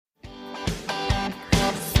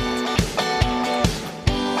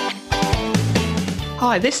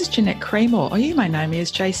Hi, this is Jeanette Creamore, or you may know me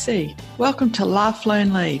as JC. Welcome to Laugh,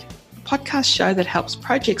 Learn, Lead, a podcast show that helps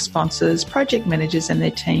project sponsors, project managers and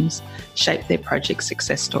their teams shape their project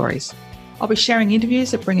success stories. I'll be sharing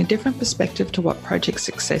interviews that bring a different perspective to what project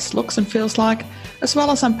success looks and feels like, as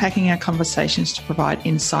well as unpacking our conversations to provide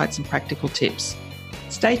insights and practical tips.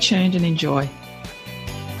 Stay tuned and enjoy.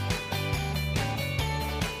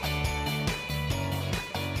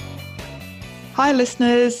 Hi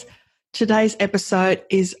listeners, today's episode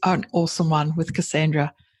is an awesome one with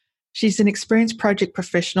Cassandra. She's an experienced project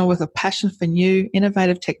professional with a passion for new,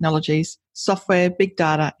 innovative technologies, software, big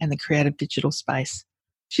data and the creative digital space.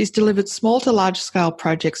 She's delivered small to large scale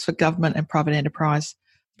projects for government and private enterprise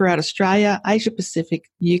throughout Australia, Asia Pacific,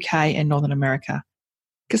 UK and Northern America.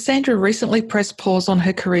 Cassandra recently pressed pause on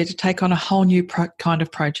her career to take on a whole new kind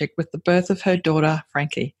of project with the birth of her daughter,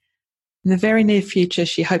 Frankie. In the very near future,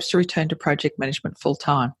 she hopes to return to project management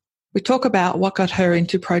full-time. We talk about what got her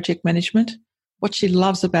into project management, what she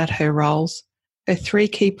loves about her roles, her 3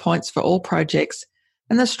 key points for all projects,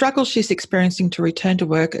 and the struggle she's experiencing to return to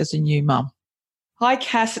work as a new mum. Hi,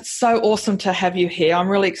 Cass. It's so awesome to have you here. I'm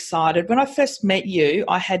really excited. When I first met you,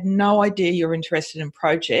 I had no idea you were interested in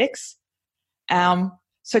projects.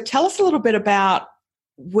 So tell us a little bit about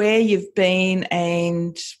where you've been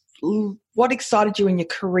and what excited you in your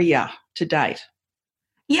career to date?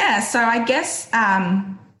 Yeah, so I guess,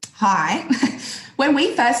 hi. When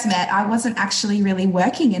we first met, I wasn't actually really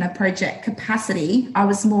working in a project capacity. I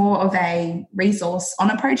was more of a resource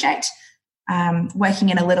on a project, working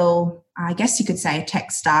in a little, I guess you could say, a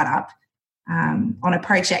tech startup on a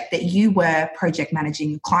project that you were project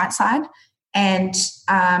managing client side, and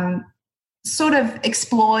sort of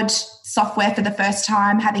explored software for the first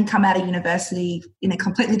time, having come out of university in a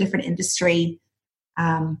completely different industry,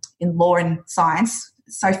 in law and science,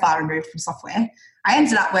 so far removed from software. I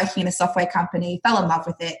ended up working in a software company, fell in love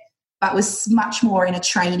with it, but was much more in a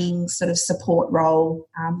training sort of support role,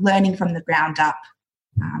 learning from the ground up,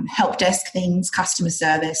 help desk things, customer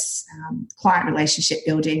service, client relationship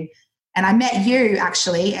building. And I met you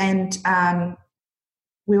actually, and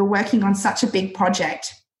we were working on such a big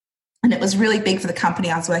project, and it was really big for the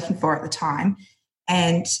company I was working for at the time.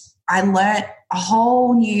 And I learnt a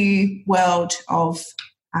whole new world of,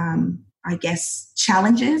 I guess,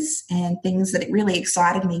 challenges and things that it really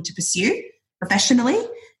excited me to pursue professionally,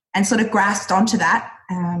 and sort of grasped onto that.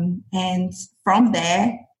 And from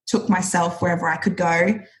there, took myself wherever I could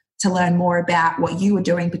go to learn more about what you were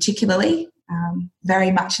doing particularly,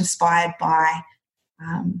 very much inspired by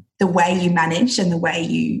the way you managed and the way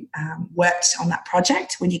you worked on that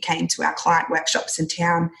project. When you came to our client workshops in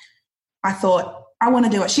town, I thought, I want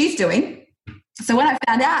to do what she's doing. So when I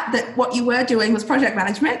found out that what you were doing was project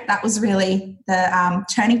management, that was really the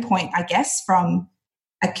turning point, I guess, from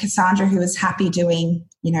a Cassandra who was happy doing,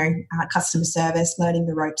 customer service, learning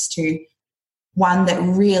the ropes, to one that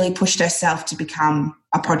really pushed herself to become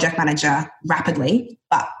a project manager rapidly,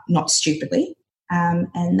 but not stupidly.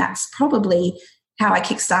 And that's probably how I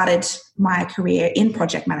kickstarted my career in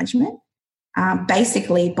project management,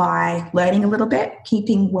 basically by learning a little bit,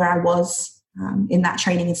 keeping where I was in that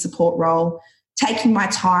training and support role, taking my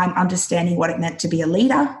time, understanding what it meant to be a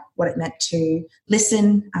leader, what it meant to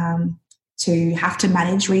listen, to have to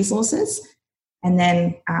manage resources, and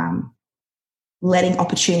then letting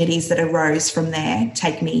opportunities that arose from there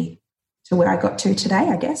take me to where I got to today,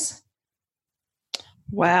 I guess.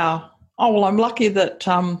 Wow. Oh, well, I'm lucky that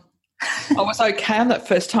I was okay on that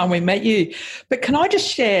first time we met you. But can I just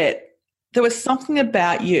share, there was something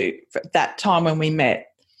about you at that time when we met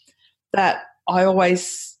that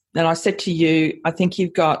I said to you, I think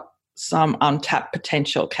you've got some untapped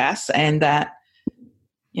potential, Cass, and that,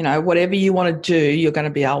 whatever you want to do, you're going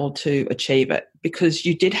to be able to achieve it, because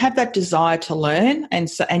you did have that desire to learn.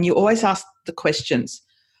 And you always ask the questions,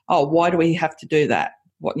 oh, why do we have to do that?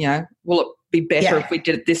 What, will it be better if we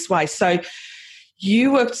did it this way? So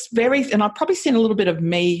you were and I've probably seen a little bit of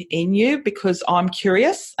me in you, because I'm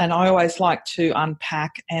curious and I always like to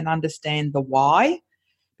unpack and understand the why.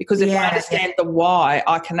 Because if I understand the why,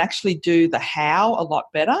 I can actually do the how a lot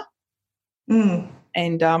better. Mm.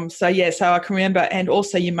 And so I can remember, and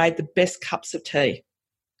also you made the best cups of tea.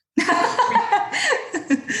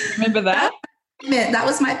 Remember that? That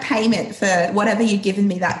was my payment for whatever you'd given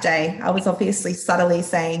me that day. I was obviously subtly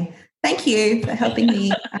saying, thank you for helping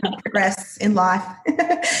me progress in life.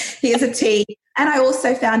 Here's a tea. And I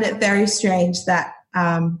also found it very strange that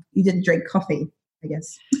you didn't drink coffee, I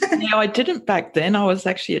guess. No, I didn't back then. I was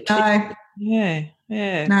actually a tea. No. Yeah.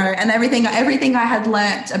 No, and everything I had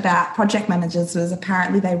learnt about project managers was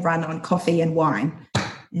apparently they run on coffee and wine.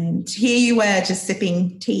 And here you were just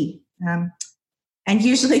sipping tea. And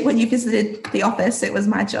usually when you visited the office, it was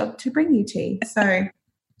my job to bring you tea. So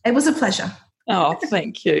it was a pleasure. Oh,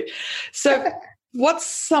 thank you. So what's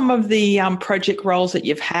some of the project roles that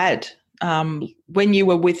you've had when you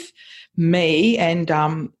were with me? And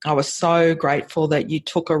I was so grateful that you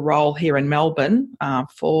took a role here in Melbourne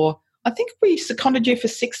for, I think we seconded you for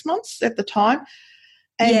 6 months at the time.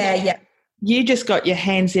 And yeah. You just got your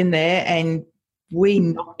hands in there and we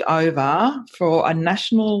knocked over for a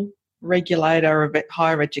national regulator of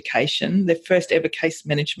higher education, their first ever case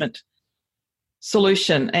management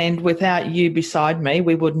solution. And without you beside me,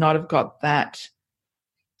 we would not have got that.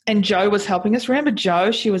 And Jo was helping us. Remember Jo?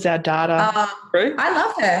 She was our data group. I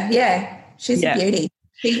love her. Yeah. She's a beauty.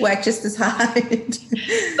 She worked just as hard.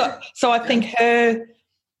 So I think her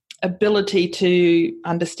ability to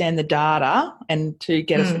understand the data and to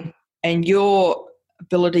get us, and your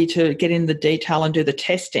ability to get in the detail and do the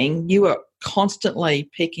testing, you were constantly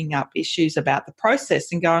picking up issues about the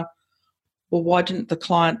process and going, well, why didn't the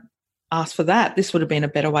client ask for that? This would have been a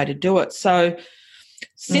better way to do it. So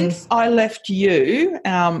since I left you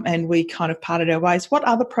and we kind of parted our ways, what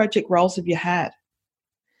other project roles have you had?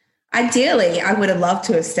 Ideally, I would have loved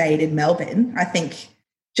to have stayed in Melbourne. I think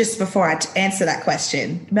just before I answer that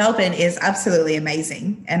question, Melbourne is absolutely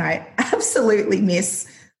amazing and I absolutely miss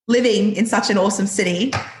living in such an awesome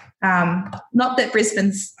city. Not that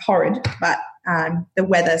Brisbane's horrid, but the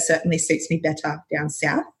weather certainly suits me better down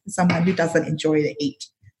south. As someone who doesn't enjoy the heat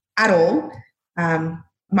at all.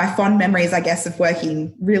 My fond memories, I guess, of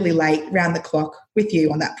working really late round the clock with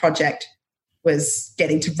you on that project was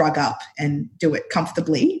getting to rug up and do it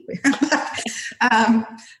comfortably.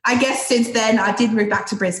 I guess since then I did move back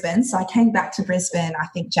to Brisbane. So I came back to Brisbane, I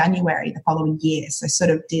think January the following year. So sort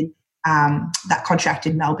of did that contract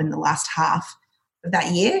in Melbourne the last half of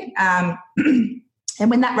that year. And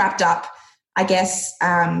when that wrapped up, I guess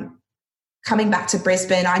coming back to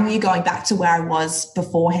Brisbane, I knew going back to where I was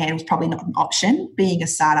beforehand was probably not an option. Being a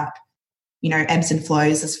startup, you know, ebbs and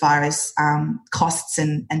flows as far as costs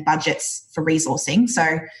and budgets for resourcing.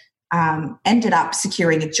 So ended up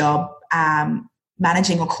securing a job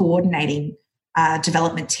managing or coordinating a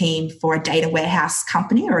development team for a data warehouse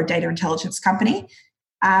company or a data intelligence company.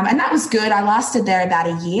 And that was good. I lasted there about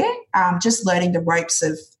a year, just learning the ropes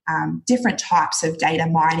of different types of data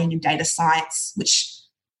mining and data science, which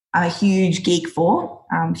I'm a huge geek for.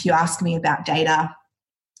 If you ask me about data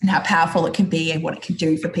and how powerful it can be and what it can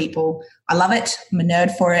do for people, I love it. I'm a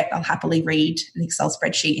nerd for it. I'll happily read an Excel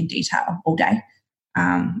spreadsheet in detail all day.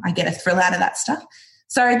 I get a thrill out of that stuff.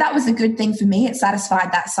 So that was a good thing for me. It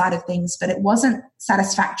satisfied that side of things, but it wasn't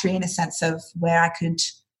satisfactory in a sense of where I could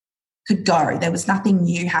go. There was nothing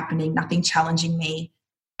new happening, nothing challenging me.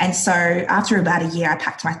 And so after about a year, I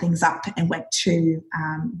packed my things up and went to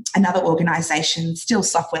another organisation, still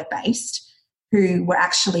software-based, who were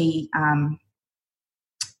actually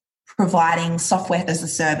providing software as a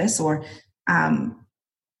service or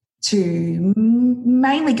to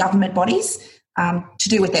mainly government bodies to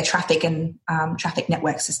do with their traffic and traffic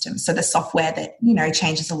network systems. So the software that, you know,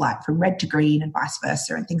 changes the light from red to green and vice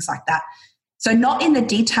versa and things like that. So not in the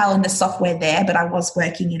detail in the software there, but I was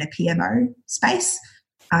working in a PMO space,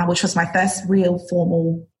 which was my first real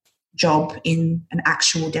formal job in an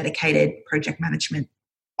actual dedicated project management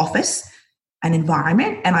office and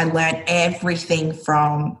environment. And I learned everything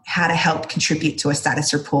from how to help contribute to a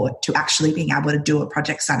status report to actually being able to do a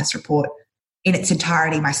project status report in its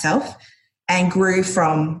entirety myself, and grew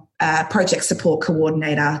from project support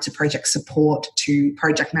coordinator to project support to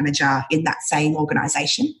project manager in that same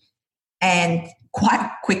organisation. And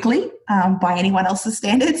quite quickly, by anyone else's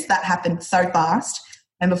standards, that happened so fast.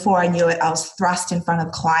 And before I knew it, I was thrust in front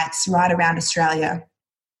of clients right around Australia,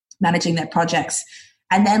 managing their projects,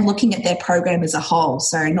 and then looking at their program as a whole.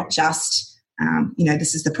 So not just,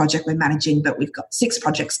 this is the project we're managing, but we've got 6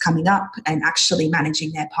 projects coming up, and actually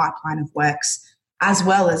managing their pipeline of works as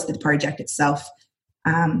well as the project itself.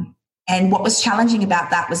 And what was challenging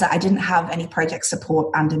about that was that I didn't have any project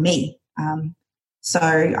support under me. So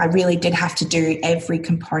I really did have to do every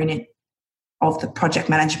component of the project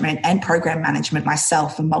management and program management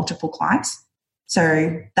myself for multiple clients.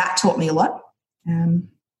 So that taught me a lot. And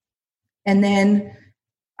then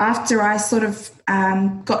after I sort of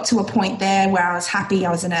got to a point there where I was happy,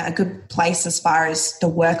 I was in a good place as far as the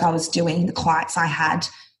work I was doing, the clients I had,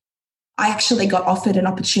 I actually got offered an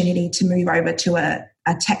opportunity to move over to a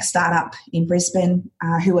tech startup in Brisbane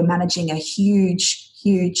who were managing a huge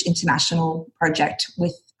international project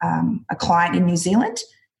with a client in New Zealand,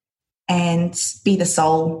 and be the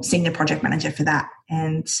sole senior project manager for that.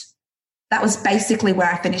 And that was basically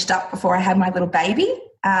where I finished up before I had my little baby.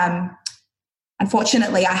 I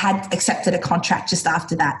unfortunately, I had accepted a contract just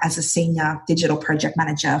after that as a senior digital project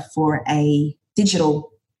manager for a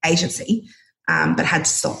digital agency, but had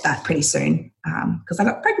to stop that pretty soon because I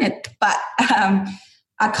got pregnant. But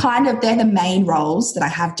they're the main roles that I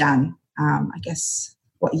have done. I guess,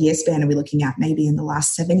 what year span are we looking at? Maybe in the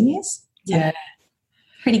last 7 years. Yeah.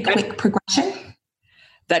 Pretty quick progression.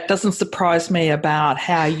 That doesn't surprise me about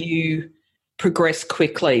how you progress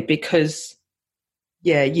quickly because,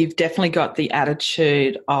 yeah, you've definitely got the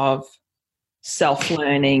attitude of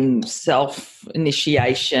self-learning,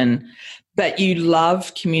 self-initiation, but you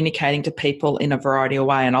love communicating to people in a variety of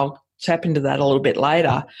ways, and I'll tap into that a little bit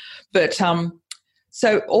later. But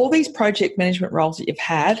so all these project management roles that you've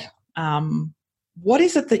had, what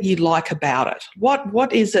is it that you like about it?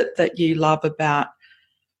 What is it that you love about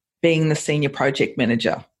being the senior project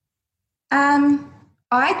manager?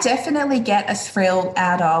 I definitely get a thrill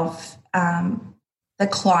out of the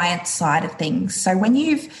client side of things. So when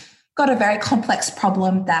you've got a very complex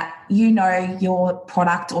problem that your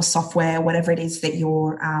product or software, whatever it is that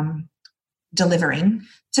you're delivering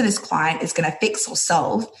to this client is going to fix or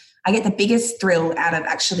solve, I get the biggest thrill out of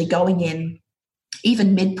actually going in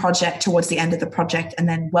even mid-project towards the end of the project and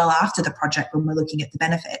then well after the project when we're looking at the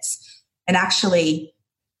benefits and actually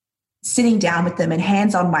sitting down with them and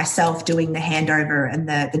hands-on myself doing the handover and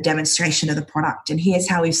the demonstration of the product. And here's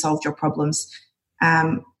how we've solved your problems.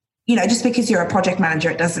 Just because you're a project manager,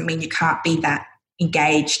 it doesn't mean you can't be that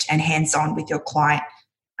engaged and hands-on with your client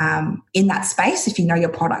in that space if you know your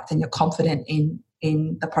product and you're confident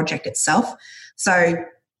in the project itself. So,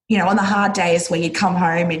 on the hard days where you come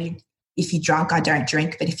home and if you're drunk, I don't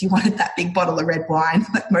drink, but if you wanted that big bottle of red wine,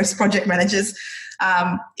 like most project managers,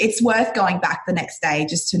 it's worth going back the next day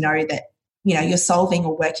just to know that, you're solving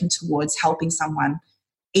or working towards helping someone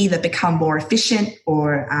either become more efficient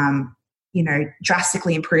or,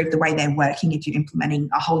 drastically improve the way they're working if you're implementing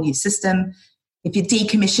a whole new system. If you're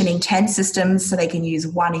decommissioning 10 systems so they can use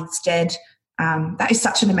one instead, that is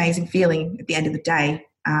such an amazing feeling at the end of the day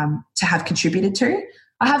to have contributed to.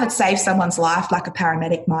 I haven't saved someone's life like a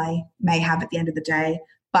paramedic may have at the end of the day,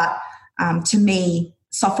 but to me,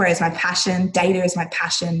 software is my passion, data is my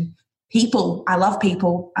passion, people, I love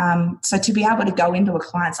people. So to be able to go into a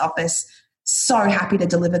client's office, so happy to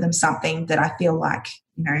deliver them something that I feel like,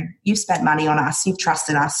 you've spent money on us, you've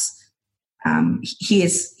trusted us.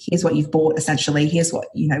 Here's what you've bought essentially. Here's what,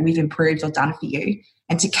 we've improved or done for you.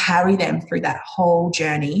 And to carry them through that whole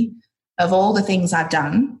journey of all the things I've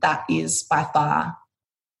done, that is by far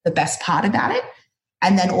the best part about it.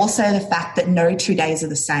 And then also the fact that no 2 days are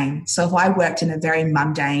the same. So if I worked in a very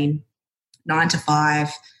mundane 9 to 5,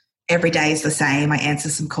 every day is the same, I answer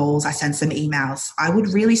some calls, I send some emails, I would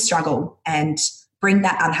really struggle and bring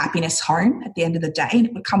that unhappiness home at the end of the day. And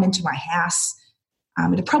it would come into my house. It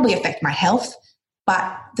would probably affect my health.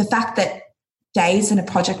 But the fact that days in a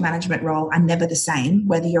project management role are never the same,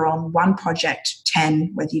 whether you're on one project,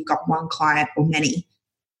 10, whether you've got one client or many,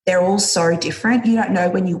 they're all so different. You don't know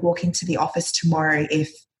when you walk into the office tomorrow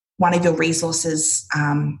if one of your resources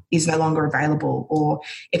is no longer available, or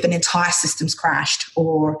if an entire system's crashed,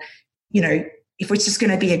 or, if it's just going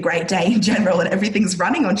to be a great day in general and everything's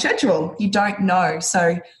running on schedule. You don't know.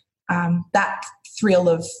 So that thrill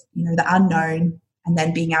of, the unknown and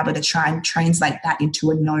then being able to try and translate that into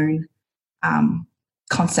a known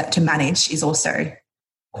concept to manage is also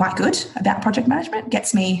quite good about project management.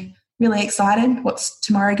 Gets me really excited. What's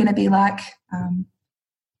tomorrow going to be like?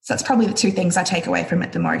 So that's probably the two things I take away from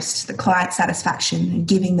it the most: the client satisfaction and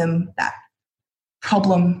giving them that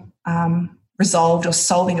problem resolved or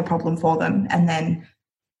solving a problem for them. And then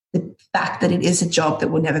the fact that it is a job that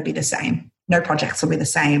will never be the same. No projects will be the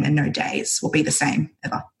same and no days will be the same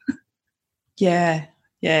ever. Yeah.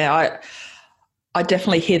 I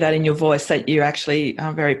definitely hear that in your voice, that you actually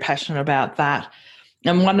are very passionate about that.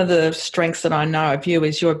 And one of the strengths that I know of you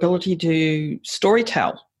is your ability to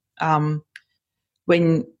storytell.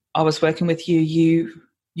 When I was working with you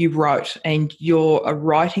wrote, and your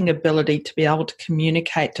writing ability to be able to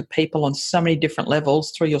communicate to people on so many different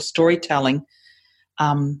levels through your storytelling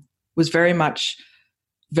was very much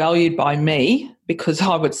valued by me, because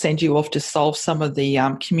I would send you off to solve some of the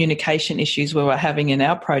communication issues we were having in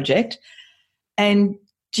our project. And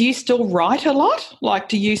do you still write a lot? Like,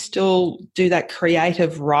 do you still do that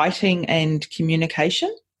creative writing and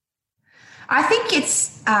communication? I think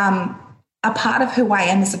it's a part of who I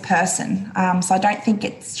am as a person. So I don't think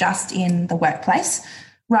it's just in the workplace.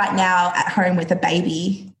 Right now at home with a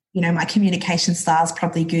baby, my communication style is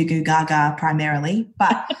probably goo goo gaga primarily,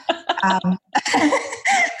 but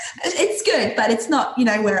it's good, but it's not,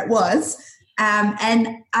 where it was. And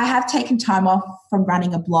I have taken time off from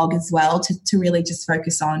running a blog as well to really just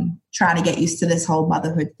focus on trying to get used to this whole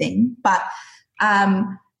motherhood thing. But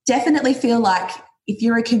definitely feel like if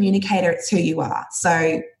you're a communicator, it's who you are.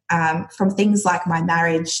 So from things like my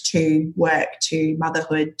marriage to work to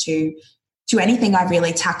motherhood to anything I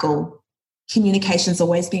really tackle, communication's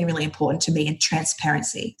always been really important to me, and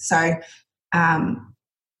transparency. So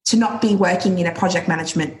to not be working in a project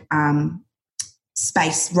management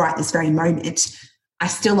space right this very moment, I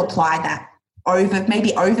still apply that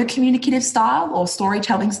over communicative style or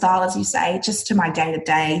storytelling style, as you say, just to my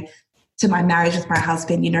day-to-day, to my marriage with my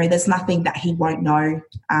husband. There's nothing that he won't know.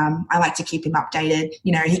 I like to keep him updated.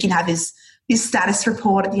 He can have his status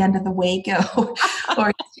report at the end of the week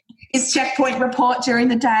or his checkpoint report during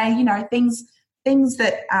the day, things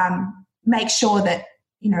that make sure that,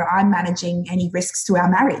 I'm managing any risks to our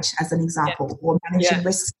marriage, as an example, or managing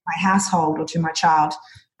risks to my household or to my child.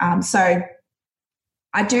 So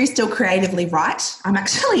I do still creatively write. I'm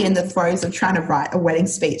actually in the throes of trying to write a wedding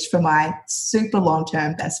speech for my super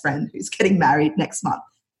long-term best friend who's getting married next month.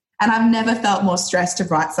 And I've never felt more stressed to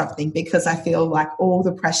write something, because I feel like all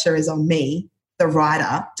the pressure is on me, the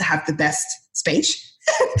writer, to have the best speech.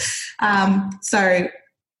 So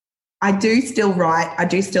I do still write. I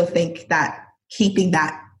do still think that keeping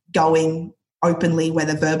that going openly,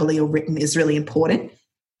 whether verbally or written, is really important.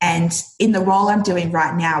 And in the role I'm doing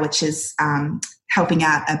right now, which is helping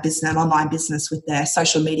out an online business with their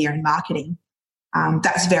social media and marketing,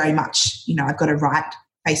 that's very much, I've got to write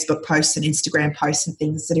Facebook posts and Instagram posts and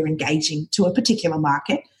things that are engaging to a particular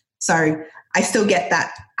market. So I still get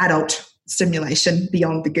that adult stimulation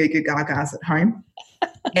beyond the goo goo gagas at home.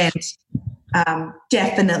 And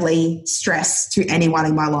definitely stress to anyone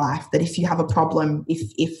in my life that if you have a problem,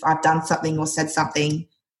 if I've done something or said something,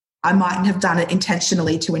 I mightn't have done it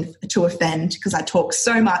intentionally to offend, because I talk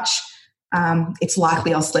so much, it's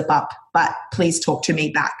likely I'll slip up, but please talk to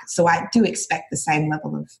me back. So I do expect the same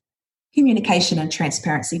level of communication and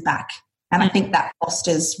transparency back. And I think that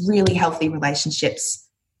fosters really healthy relationships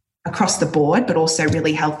across the board, but also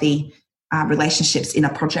really healthy relationships in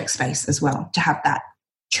a project space as well, to have that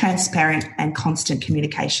transparent and constant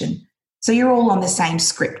communication. So you're all on the same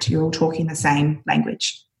script. You're all talking the same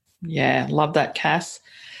language. Yeah, love that, Cass.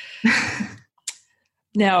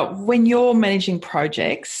 Now, when you're managing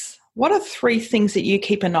projects, what are 3 things that you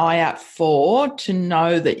keep an eye out for to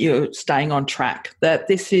know that you're staying on track, that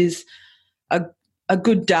this is a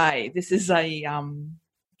good day, this is going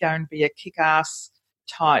to be a kick-ass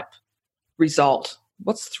type result?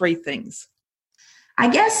 What's 3 things? I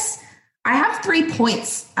guess I have 3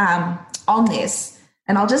 points on this,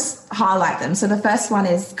 and I'll just highlight them. So the first one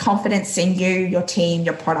is confidence in you, your team,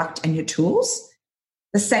 your product, and your tools.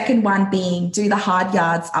 The second one being do the hard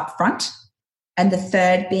yards up front. And the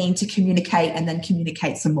third being to communicate and then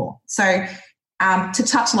communicate some more. So to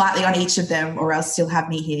touch lightly on each of them, or else you'll have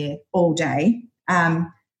me here all day.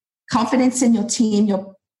 Confidence in your team,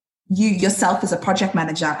 you yourself as a project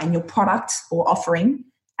manager, and your product or offering,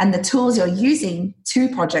 and the tools you're using to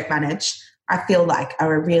project manage, I feel like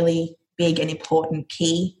are a really big and important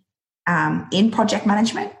key in project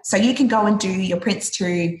management. So you can go and do your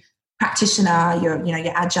Prince2 practitioner, your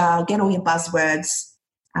agile, get all your buzzwords,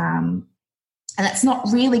 and it's not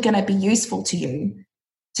really going to be useful to you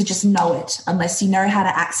to just know it unless you know how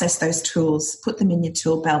to access those tools, put them in your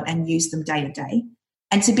tool belt and use them day to day,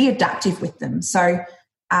 and to be adaptive with them. So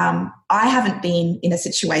I haven't been in a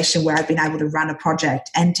situation where I've been able to run a project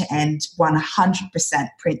end to end 100%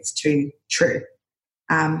 Prince2 true.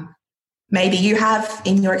 Maybe you have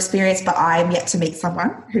in your experience, but I'm yet to meet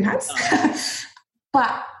someone who has.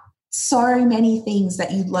 But so many things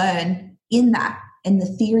that you learn in that, and the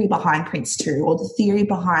theory behind Prince2, or the theory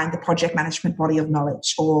behind the project management body of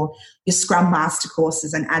knowledge, or your Scrum Master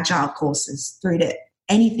courses and Agile courses, through to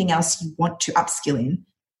anything else you want to upskill in.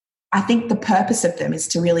 I think the purpose of them is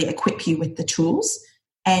to really equip you with the tools,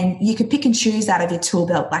 and you can pick and choose out of your tool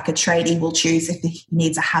belt, like a tradie will choose if he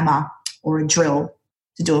needs a hammer or a drill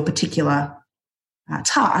to do a particular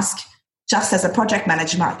task. Just as a project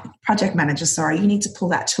manager, you need to pull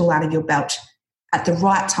that tool out of your belt at the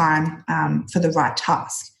right time for the right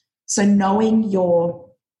task. So knowing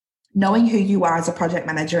who you are as a project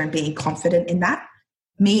manager and being confident in that.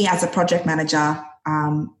 Me as a project manager,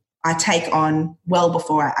 I take on, well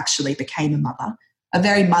before I actually became a mother, a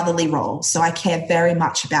very motherly role. So I care very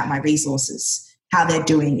much about my resources, how they're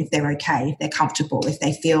doing, if they're okay, if they're comfortable, if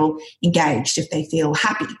they feel engaged, if they feel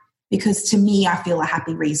happy. Because to me, I feel a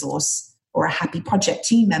happy resource or a happy project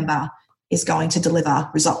team member is going to deliver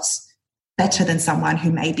results better than someone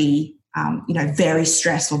who may be, very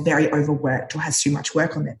stressed or very overworked or has too much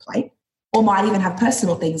work on their plate. or might even have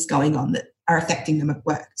personal things going on that are affecting them at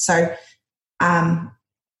work. So,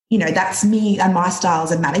 that's me and my style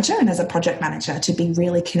as a manager and as a project manager, to be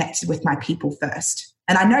really connected with my people first.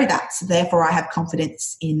 And I know that, so therefore I have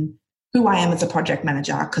confidence in who I am as a project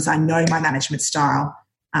manager because I know my management style,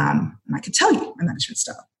 and I can tell you my management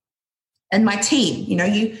style. And my team,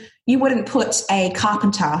 you wouldn't put a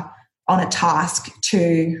carpenter on a task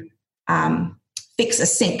to fix a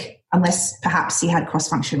sink unless perhaps he had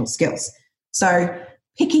cross-functional skills. So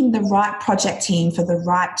picking the right project team for the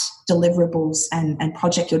right deliverables and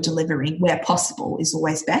project you're delivering where possible is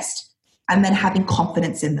always best, and then having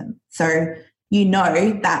confidence in them. So you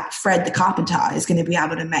know that Fred the carpenter is going to be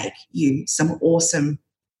able to make you some awesome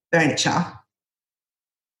furniture,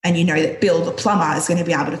 and you know that Bill the plumber is going to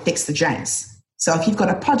be able to fix the drains. So if you've got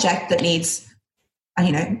a project that needs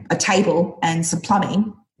a table and some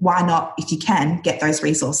plumbing, why not, if you can, get those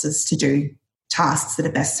resources to do tasks that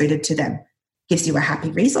are best suited to them? Gives you a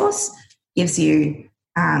happy resource, gives you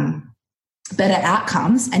better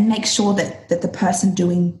outcomes, and make sure that the person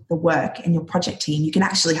doing the work and your project team you can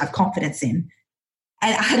actually have confidence in.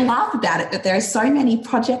 And I laugh about it that there are so many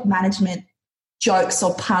project management jokes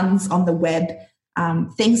or puns on the web,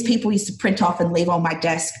 things people used to print off and leave on my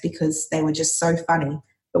desk because they were just so funny.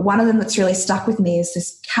 But one of them that's really stuck with me is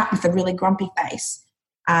this cat with a really grumpy face.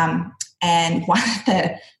 And one of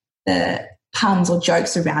the puns or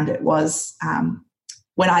jokes around it was,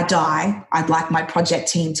 when I die, I'd like my project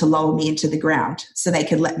team to lower me into the ground so they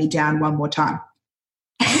could let me down one more time.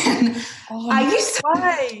 And I used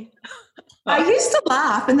to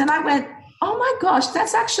laugh, and then I went, oh my gosh,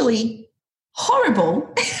 that's actually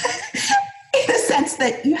horrible in the sense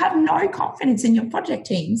that you have no confidence in your project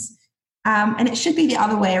teams. And it should be the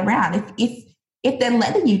other way around. If they're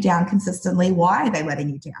letting you down consistently, why are they letting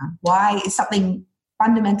you down? Why is something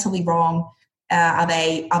fundamentally wrong? Are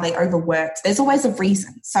they overworked? There's always a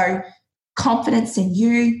reason. So confidence in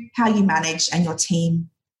you, how you manage, and your team,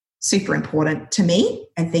 super important to me,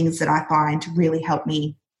 and things that I find really help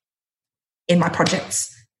me in my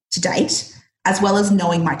projects to date, as well as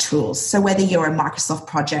knowing my tools. So whether you're a Microsoft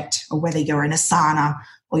project or whether you're in Asana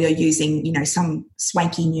or you're using, some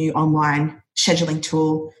swanky new online scheduling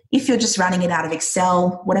tool, if you're just running it out of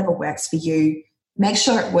Excel, whatever works for you, make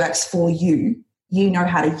sure it works for you. You know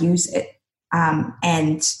how to use it.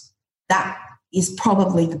 And that is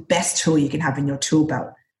probably the best tool you can have in your tool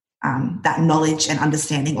belt, that knowledge and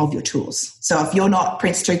understanding of your tools. So if you're not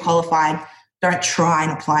Prince2 qualified, don't try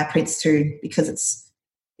and apply Prince2 because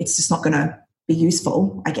it's just not going to be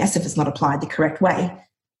useful, I guess, if it's not applied the correct way.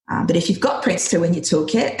 But if you've got Prince2 in your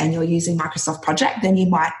toolkit and you're using Microsoft Project, then you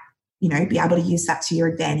might, be able to use that to your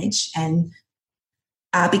advantage and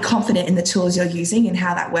be confident in the tools you're using and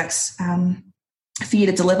how that works for you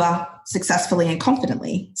to deliver successfully and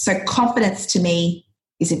confidently. So confidence to me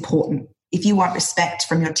is important. If you want respect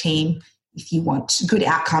from your team, if you want good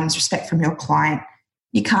outcomes, respect from your client,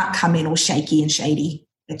 you can't come in all shaky and shady.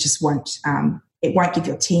 It just won't. It won't give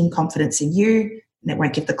your team confidence in you, and it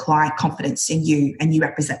won't give the client confidence in you, and you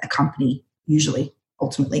represent the company usually,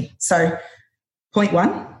 ultimately. So point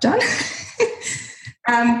one, done.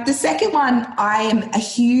 The second one, I am a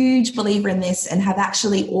huge believer in this and have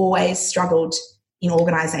actually always struggled in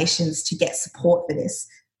organizations to get support for this,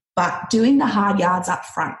 but doing the hard yards up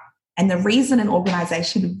front. And the reason an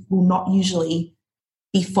organization will not usually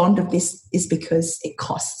be fond of this is because it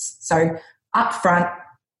costs. So up front,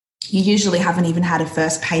 you usually haven't even had a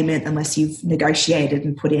first payment unless you've negotiated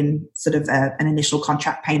and put in sort of an initial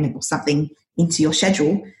contract payment or something into your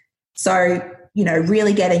schedule. So,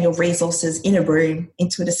 really getting your resources in a room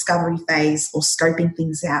into a discovery phase or scoping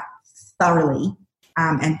things out thoroughly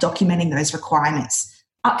and documenting those requirements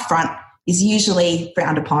up front is usually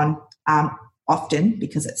frowned upon often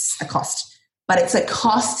because it's a cost. But it's a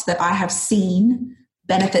cost that I have seen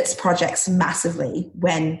benefits projects massively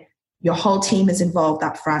when your whole team is involved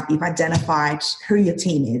up front. You've identified who your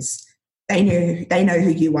team is. They know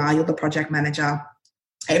who you are. You're the project manager.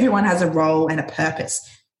 Everyone has a role and a purpose.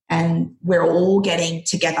 And we're all getting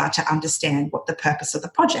together to understand what the purpose of the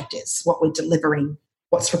project is, what we're delivering,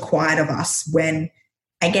 what's required of us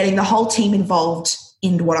and getting the whole team involved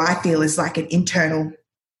in what I feel is like an internal,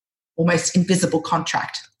 almost invisible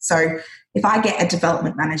contract. So if I get a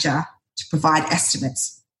development manager to provide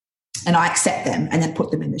estimates and I accept them and then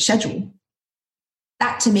put them in the schedule,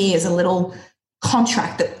 that to me is a little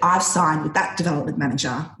contract that I've signed with that development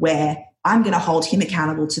manager where I'm going to hold him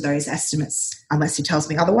accountable to those estimates unless he tells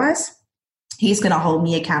me otherwise. He's going to hold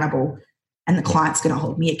me accountable and the client's going to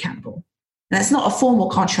hold me accountable. And it's not a formal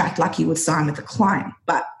contract like you would sign with a client,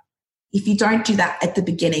 but if you don't do that at the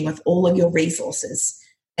beginning with all of your resources,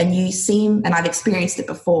 and you seem, and I've experienced it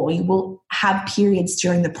before, you will have periods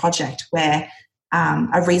during the project where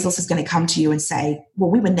a resource is going to come to you and say, well,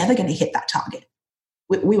 we were never going to hit that target.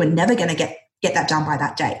 We were never going to get that done by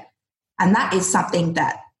that date. And that is something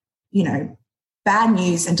that, bad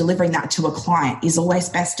news and delivering that to a client is always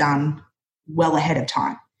best done well ahead of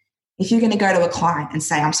time. If you're going to go to a client and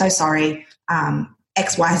say, I'm so sorry,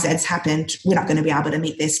 X, Y, Z's happened, we're not going to be able to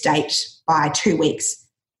meet this date by 2 weeks,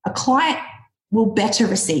 a client will better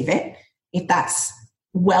receive it if that's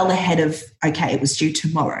well ahead of, okay, it was due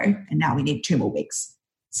tomorrow and now we need 2 more weeks.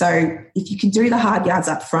 So if you can do the hard yards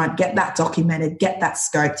up front, get that documented, get that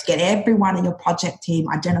scoped, get everyone in your project team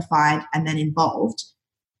identified and then involved,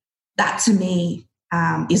 that to me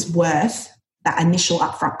is worth that initial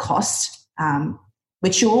upfront cost,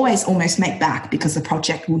 which you always almost make back because the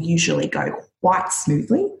project will usually go quite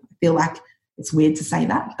smoothly. I feel like it's weird to say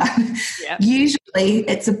that, but yep. Usually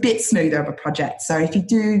it's a bit smoother of a project. So if you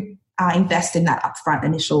do invest in that upfront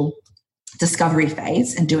initial discovery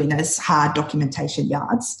phase and doing those hard documentation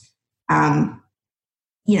yards,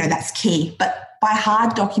 that's key. But by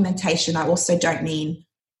hard documentation, I also don't mean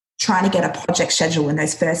trying to get a project schedule in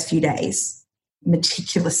those first few days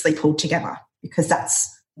meticulously pulled together, because that's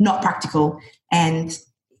not practical. And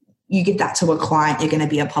you give that to a client, you're going to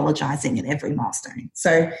be apologizing at every milestone.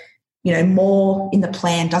 So, more in the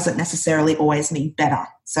plan doesn't necessarily always mean better.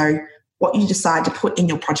 So what you decide to put in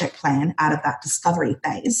your project plan out of that discovery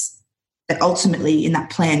phase, that ultimately in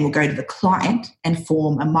that plan will go to the client and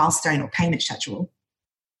form a milestone or payment schedule,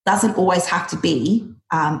 doesn't always have to be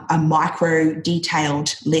a micro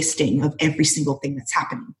detailed listing of every single thing that's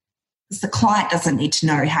happening. Because the client doesn't need to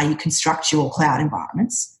know how you construct your cloud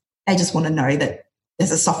environments. They just want to know that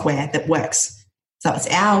there's a software that works. So it's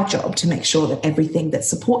our job to make sure that everything that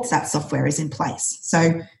supports that software is in place.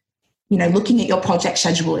 So, looking at your project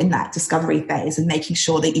schedule in that discovery phase and making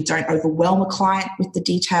sure that you don't overwhelm a client with the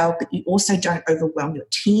detail, but you also don't overwhelm your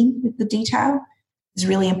team with the detail is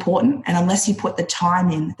really important. And unless you put the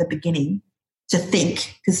time in at the beginning to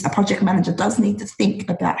think, because a project manager does need to think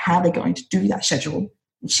about how they're going to do that schedule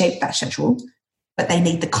and shape that schedule, but they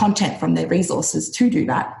need the content from their resources to do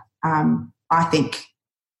that, I think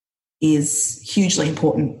is hugely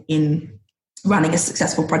important in running a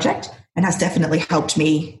successful project, and has definitely helped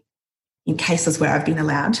me in cases where I've been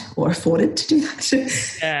allowed or afforded to do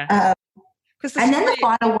that. Yeah. And then the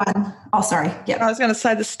final one, I was going to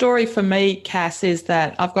say the story for me, Cass, is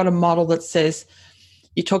that I've got a model that says,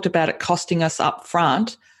 you talked about it costing us up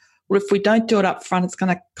front. Well, if we don't do it up front, it's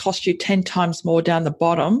going to cost you 10 times more down the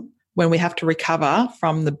bottom when we have to recover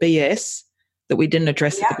from the BS that we didn't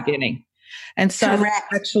address at the beginning. And so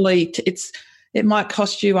actually it might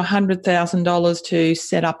cost you $100,000 to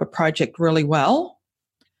set up a project really well.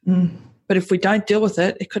 But if we don't deal with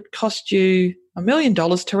it, it could cost you $1 million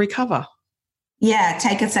to recover. Yeah,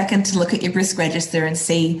 take a second to look at your risk register and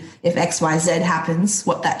see if XYZ happens,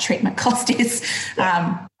 what that treatment cost is.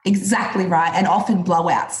 Exactly right. And often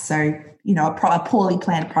blowouts. So, a poorly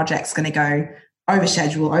planned project's going to go over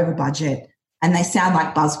schedule, over budget, and they sound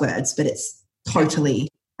like buzzwords, but it's totally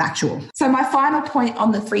factual. So my final point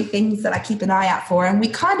on the 3 things that I keep an eye out for, and we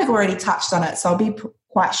kind of already touched on it, so I'll be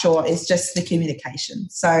quite short, is just the communication.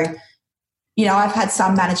 So, I've had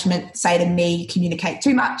some management say to me, communicate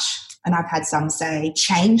too much. And I've had some say,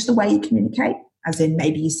 change the way you communicate, as in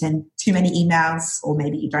maybe you send too many emails or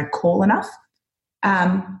maybe you don't call enough.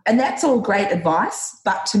 And that's all great advice.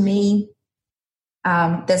 But to me,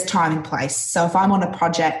 there's time and place. So if I'm on a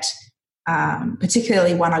project,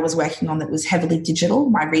 particularly one I was working on that was heavily digital,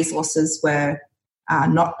 my resources were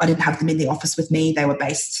I didn't have them in the office with me. They were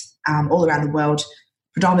based all around the world,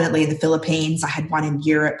 predominantly in the Philippines. I had one in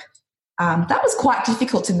Europe. That was quite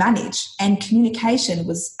difficult to manage, and communication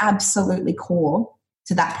was absolutely core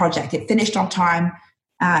to that project. It finished on time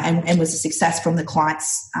and was a success from the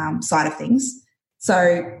client's side of things.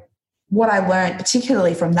 So what I learned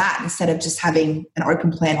particularly from that, instead of just having an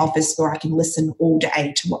open plan office where I can listen all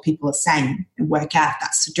day to what people are saying and work out if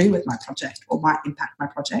that's to do with my project or might impact my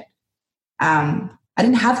project, I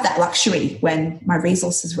didn't have that luxury when my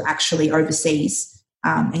resources were actually overseas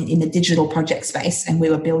in the digital project space, and we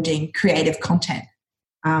were building creative content.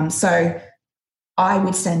 So I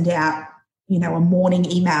would send out, a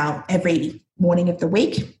morning email every morning of the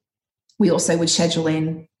week. We also would schedule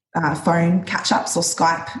in phone catch-ups or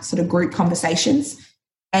Skype sort of group conversations,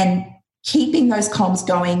 and keeping those comms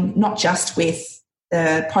going, not just with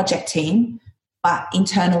the project team, but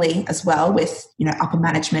internally as well with, upper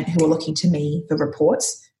management who are looking to me for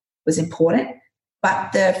reports, was important.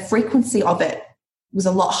 But the frequency of it was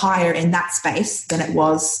a lot higher in that space than it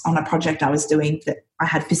was on a project I was doing that I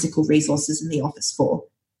had physical resources in the office for.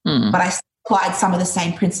 But I applied some of the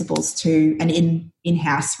same principles to an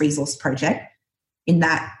in-house resource project, in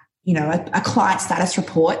that, you know, a client status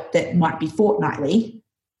report that might be fortnightly.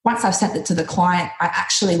 Once I've sent it to the client, I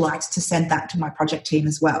actually liked to send that to my project team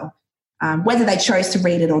as well. Whether they chose to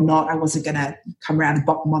read it or not, I wasn't going to come around and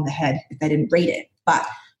bop them on the head if they didn't read it. But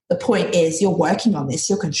the point is, you're working on this,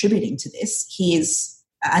 you're contributing to this. Here's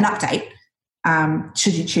an update,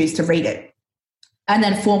 should you choose to read it. And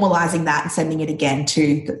then formalising that and sending it again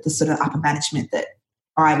to the sort of upper management that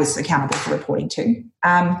I was accountable for reporting to.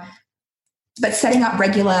 But setting up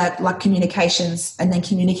regular communications and then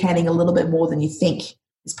communicating a little bit more than you think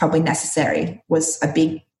is probably necessary was a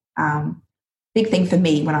big thing for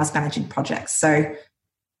me when I was managing projects. So,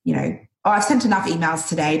 you know, I've sent enough emails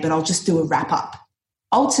today, but I'll just do a wrap up.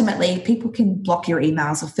 Ultimately, people can block your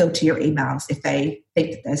emails or filter your emails if they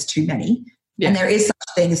think that there's too many. Yeah. And there is such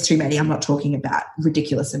a thing as too many. I'm not talking about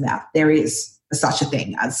ridiculous amount. There is such a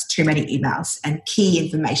thing as too many emails, and key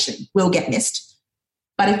information will get missed.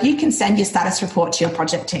 But if you can send your status report to your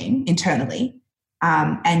project team internally,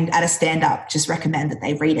 and at a stand-up just recommend that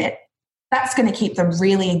they read it, that's going to keep them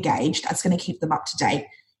really engaged. That's going to keep them up to date.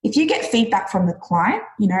 If you get feedback from the client,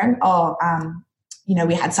 you know,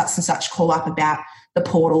 we had such and such call up about the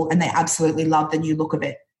portal and they absolutely love the new look of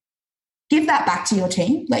it, give that back to your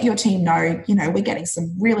team. Let your team know, you know, we're getting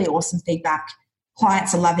some really awesome feedback.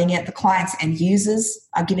 Clients are loving it. The clients and users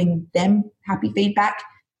are giving them happy feedback,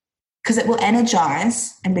 because it will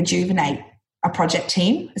energize and rejuvenate a project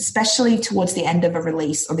team, especially towards the end of a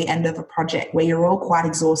release or the end of a project where you're all quite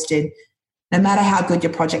exhausted. No matter how good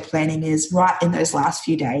your project planning is, right in those last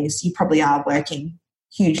few days, you probably are working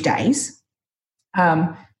huge days.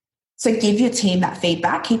 So give your team that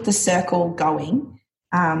feedback, keep the circle going.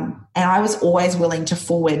 And I was always willing to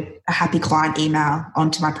forward a happy client email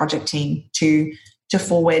onto my project team, to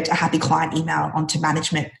forward a happy client email onto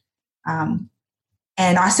management.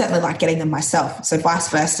 And I certainly like getting them myself. So vice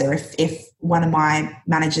versa, if one of my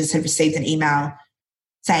managers had received an email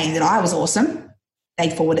saying that I was awesome,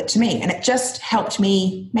 they'd forward it to me. And it just helped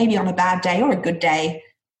me, maybe on a bad day or a good day,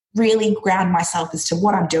 really ground myself as to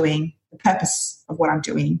what I'm doing, the purpose of what I'm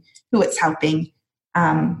doing, who it's helping.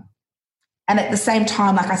 And at the same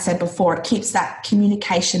time, like I said before, it keeps that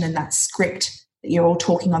communication and that script that you're all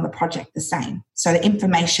talking on the project the same. So the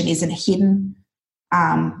information isn't hidden,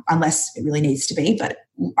 unless it really needs to be. But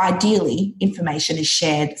ideally, information is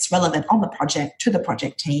shared that's relevant on the project to the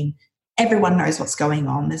project team. Everyone knows what's going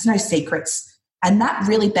on. There's no secrets. And that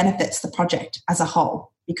really benefits the project as a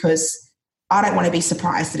whole, because I don't want to be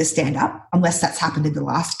surprised at a stand-up unless that's happened in the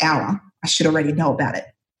last hour. I should already know about it.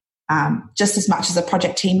 Just as much as a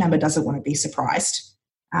project team member doesn't want to be surprised.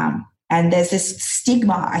 And there's this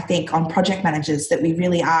stigma, I think, on project managers that we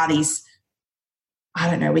really are these, I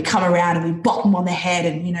don't know, we come around and we bop them on the head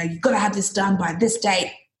and, you know, you've got to have this done by this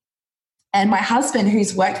date. And my husband,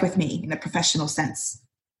 who's worked with me in a professional sense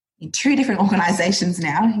in 2 different organizations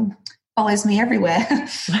now, he follows me everywhere.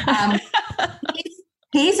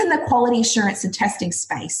 He's in the quality assurance and testing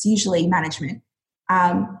space, usually management.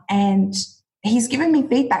 And he's given me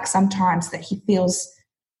feedback sometimes that he feels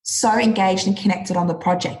so engaged and connected on the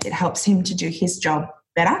project, it helps him to do his job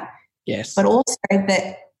better. Yes. But also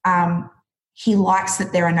that he likes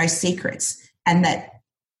that there are no secrets, and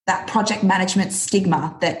that project management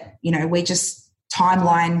stigma that, you know, we're just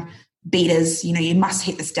timeline beaters, you know, you must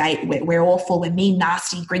hit this date, we're awful, we're mean,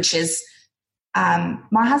 nasty Grinches.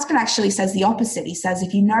 My husband actually says the opposite. He says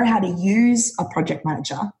if you know how to use a project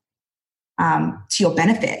manager to your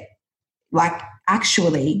benefit, like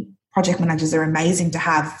actually project managers are amazing to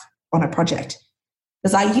have on a project.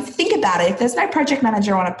 Because you think about it, if there's no project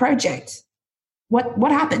manager on a project,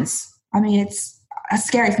 what happens? I mean, it's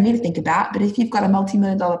scary for me to think about, but if you've got a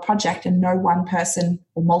multi-million-dollar project and no one person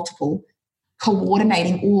or multiple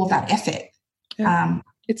coordinating all of that effort.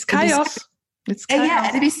 It's chaos. It's chaos. Yeah,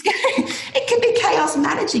 it'd be scary. It can be chaos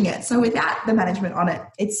managing it. So without the management on it,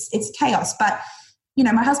 it's chaos. But, you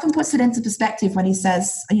know, my husband puts it into perspective when he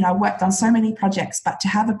says, you know, I worked on so many projects, but to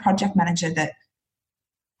have a project manager that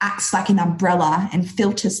acts like an umbrella and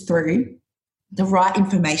filters through the right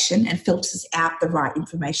information and filters out the right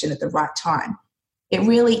information at the right time. It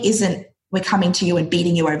really isn't we're coming to you and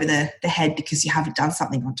beating you over the head because you haven't done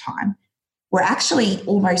something on time. We're actually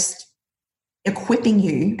almost equipping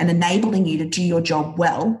you and enabling you to do your job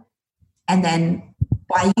well. And then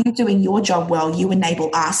by you doing your job well, you enable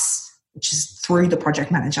us, which is through the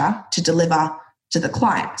project manager, to deliver to the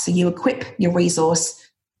client. So you equip your resource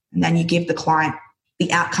and then you give the client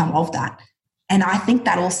the outcome of that. And I think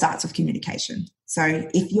that all starts with communication. So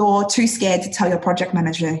if you're too scared to tell your project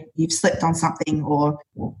manager you've slipped on something or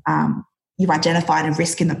you've identified a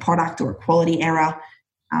risk in the product or a quality error.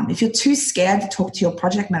 If you're too scared to talk to your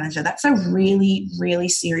project manager, that's a really, really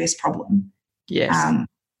serious problem. Yes.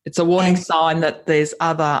 It's a warning sign that there's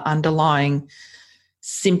other underlying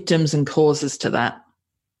symptoms and causes to that.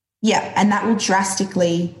 Yeah, and that will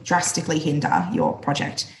drastically hinder your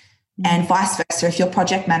project. And vice versa, if your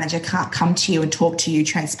project manager can't come to you and talk to you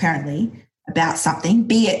transparently about something,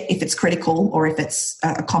 be it if it's critical or if it's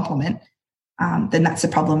a compliment, then that's a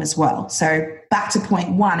problem as well. So back to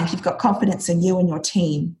point one, if you've got confidence in you and your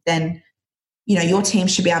team, then your team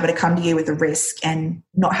should be able to come to you with a risk and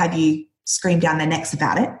not have you scream down their necks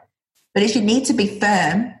about it. But if you need to be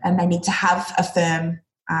firm and they need to have a firm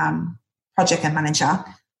project manager,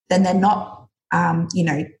 then they're not,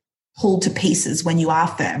 pulled to pieces when you are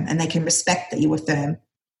firm, and they can respect that you were firm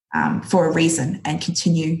for a reason and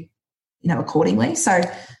continue, accordingly. So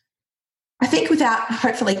I think, without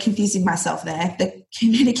hopefully confusing myself there, the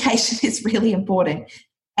communication is really important,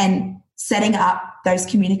 and setting up those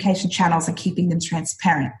communication channels and keeping them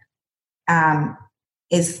transparent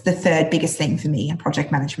is the third biggest thing for me in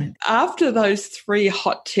project management. After those 3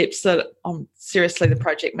 hot tips that seriously, the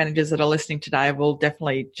project managers that are listening today will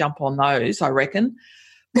definitely jump on those, I reckon.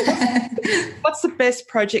 What's the best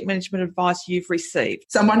project management advice you've received?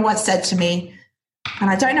 Someone once said to me, and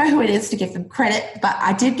I don't know who it is to give them credit, but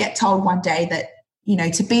I did get told one day that,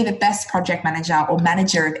 to be the best project manager or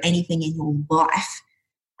manager of anything in your life,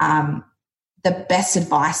 the best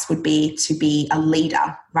advice would be to be a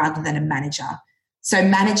leader rather than a manager. So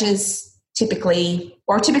managers typically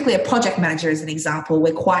a project manager as an example,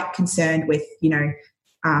 we're quite concerned with,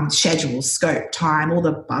 schedules, scope, time, all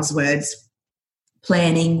the buzzwords,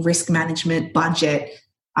 planning, risk management, budget,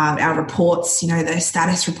 our reports, the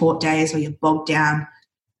status report days where you're bogged down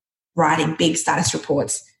writing big status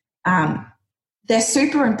reports. They're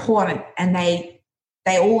super important, and they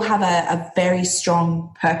all have a very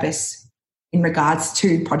strong purpose in regards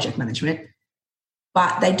to project management,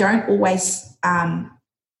 but they don't always,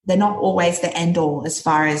 they're not always the end all as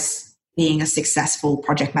far as being a successful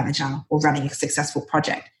project manager or running a successful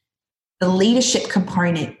project. The leadership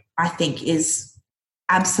component, I think, is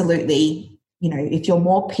absolutely, if you're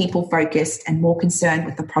more people focused and more concerned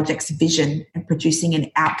with the project's vision and producing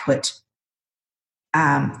an output,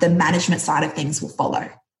 the management side of things will follow.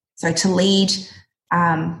 So to lead,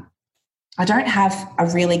 I don't have a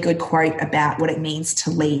really good quote about what it means to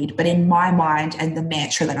lead, but in my mind and the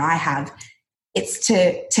mantra that I have, it's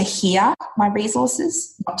to hear my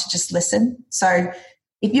resources, not to just listen. So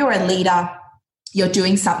if you're a leader, you're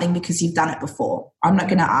doing something because you've done it before. I'm not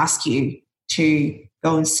going to ask you to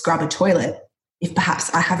go and scrub a toilet if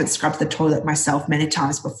perhaps I haven't scrubbed the toilet myself many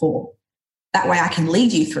times before. That way I can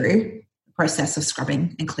lead you through the process of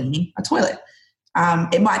scrubbing and cleaning a toilet.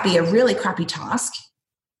 It might be a really crappy task.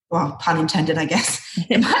 Well, pun intended, I guess.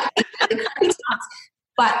 It might be a really crappy task.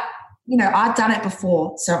 But, I've done it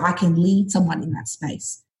before, so I can lead someone in that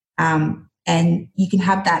space. And you can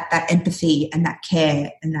have that empathy and that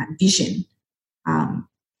care and that vision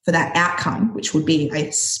for that outcome, which would be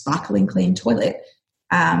a sparkling clean toilet,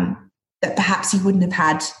 that perhaps you wouldn't have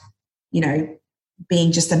had,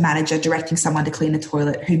 being just a manager directing someone to clean the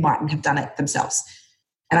toilet who mightn't have done it themselves.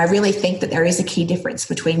 And I really think that there is a key difference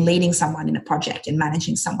between leading someone in a project and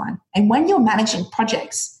managing someone. And when you're managing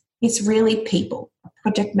projects, it's really people. A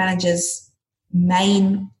project manager's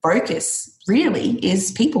main focus really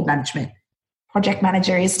is people management. Project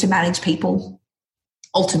manager is to manage people.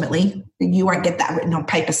 Ultimately, you won't get that written on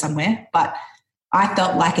paper somewhere, but I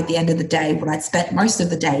felt like at the end of the day, what I'd spent most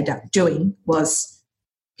of the day doing was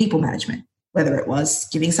people management, whether it was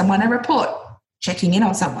giving someone a report, checking in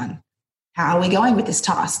on someone. How are we going with this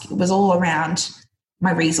task? It was all around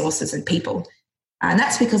my resources and people. And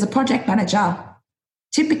that's because a project manager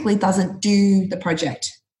typically doesn't do the project.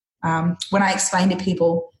 When I explain to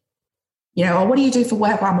people, what do you do for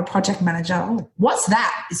work? Well, I'm a project manager. Oh, what's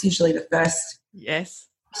that? Is usually the first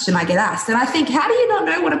question I get asked. And I think, how do you not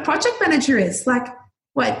know what a project manager is? Like,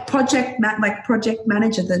 what project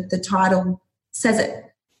manager, the title says it.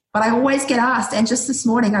 But I always get asked. And just this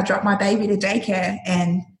morning, I dropped my baby to daycare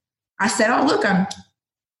and I said, oh, look, I'm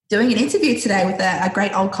doing an interview today with a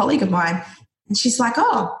great old colleague of mine. And she's like,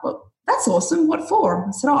 oh, well, that's awesome. What for?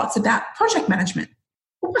 I said, oh, it's about project management.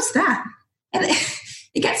 Well, what's that? And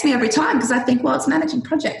it gets me every time because I think, well, it's managing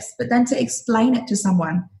projects. But then to explain it to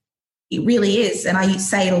someone, it really is. And I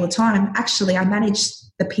say it all the time. Actually, I manage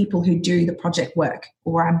the people who do the project work,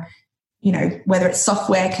 or I'm, whether it's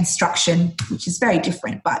software, construction, which is very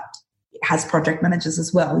different, but it has project managers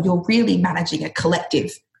as well. You're really managing a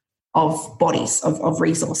collective of bodies, of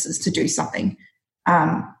resources to do something.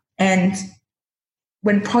 And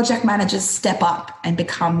when project managers step up and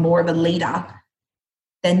become more of a leader,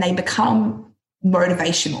 then they become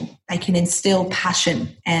motivational. They can instill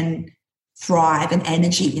passion and drive and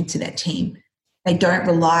energy into their team. They don't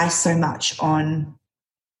rely so much on,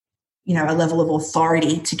 a level of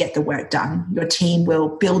authority to get the work done. Your team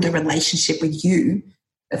will build a relationship with you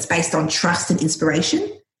that's based on trust and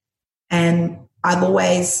inspiration. And I've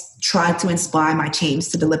always tried to inspire my teams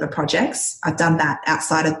to deliver projects. I've done that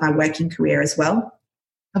outside of my working career as well.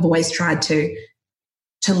 I've always tried to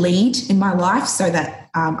lead in my life so that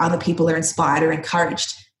other people are inspired or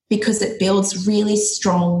encouraged, because it builds really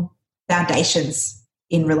strong foundations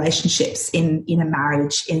in relationships, in a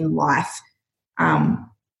marriage, in life,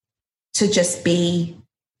 to just be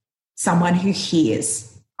someone who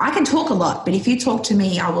hears. I can talk a lot, but if you talk to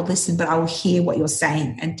me, I will listen, but I will hear what you're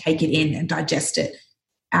saying and take it in and digest it.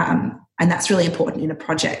 And that's really important in a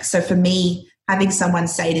project. So for me, having someone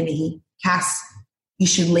say to me, Cass, you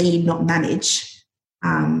should lead, not manage,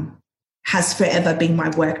 has forever been my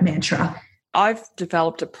work mantra. I've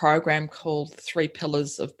developed a program called 3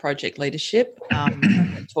 Pillars of Project Leadership.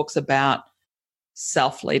 It talks about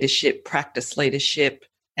self-leadership, practice leadership,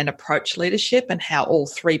 and approach leadership, and how all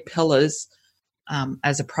 3 pillars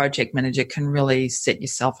as a project manager can really set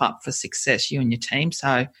yourself up for success, you and your team.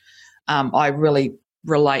 So I really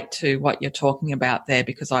relate to what you're talking about there,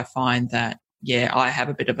 because I find that, I have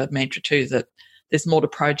a bit of a mantra too, that there's more to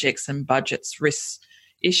projects than budgets, risks,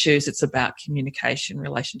 issues. It's about communication,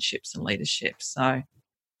 relationships, and leadership. So,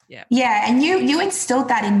 yeah. Yeah, and you instilled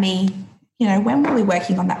that in me, when were we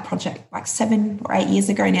working on that project? Like 7 or 8 years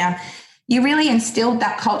ago now. You really instilled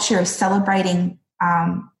that culture of celebrating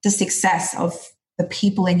the success of the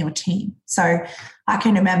people in your team. So I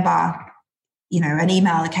can remember, an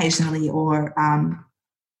email occasionally, or,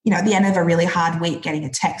 at the end of a really hard week, getting a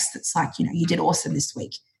text that's like, you did awesome this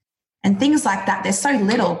week. And things like that. They're so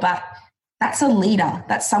little, but that's a leader.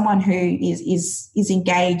 That's someone who is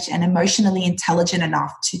engaged and emotionally intelligent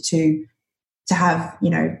enough to have,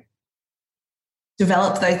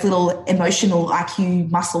 developed those little emotional IQ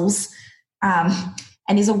muscles,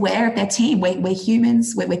 and is aware of their team. We're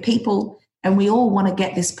humans, we're people, and we all want to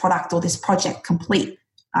get this product or this project complete.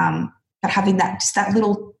 But having that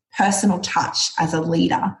little personal touch as a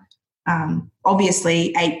leader,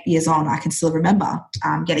 obviously 8 years on, I can still remember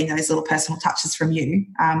getting those little personal touches from you.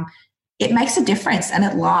 It makes a difference, and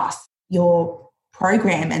it lasts. Your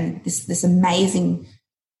program and this amazing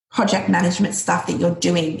project management stuff that you're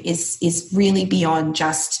doing is really beyond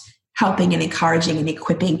just helping and encouraging and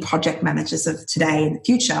equipping project managers of today and the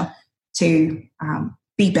future to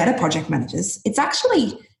be better project managers. It's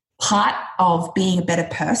actually part of being a better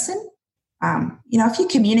person. If you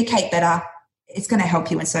communicate better, it's going to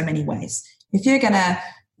help you in so many ways. If you're going to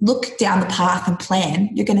look down the path and plan,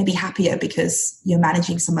 you're going to be happier because you're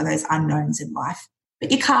managing some of those unknowns in life.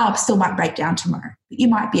 But your car still might break down tomorrow, but you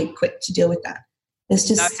might be equipped to deal with that. There's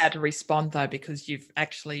just know how to respond, though, because you've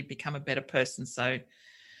actually become a better person. So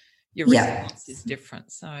your response is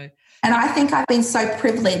different. So, and I think I've been so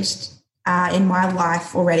privileged in my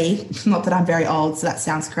life already. Not that I'm very old, so that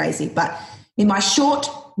sounds crazy, but in my short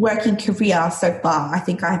working career so far, I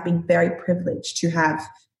think I've been very privileged to have,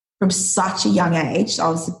 from such a young age. I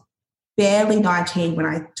was barely 19 when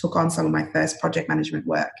I took on some of my first project management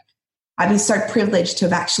work. I've been so privileged to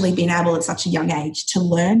have actually been able at such a young age to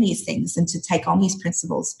learn these things and to take on these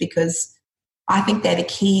principles, because I think they're the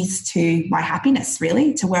keys to my happiness,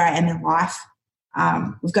 really, to where I am in life.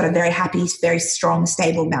 We've got a very happy, very strong,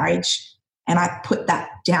 stable marriage. And I put that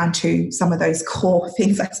down to some of those core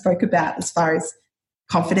things I spoke about, as far as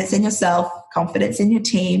confidence in yourself, confidence in your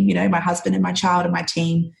team, my husband and my child and my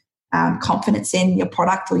team, confidence in your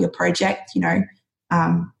product or your project,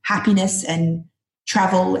 happiness and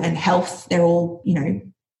travel and health. They're all,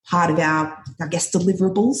 part of our, I guess,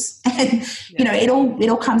 deliverables. And, it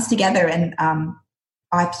all comes together. And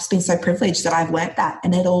I've just been so privileged that I've learnt that.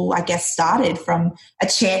 And it all, I guess, started from a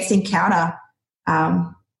chance encounter,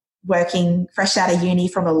 working fresh out of uni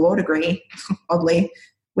from a law degree, oddly,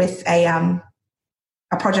 with a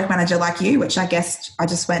project manager like you, which I guess I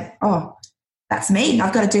just went, oh, that's me.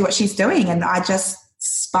 I've got to do what she's doing. And I just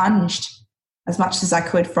sponged as much as I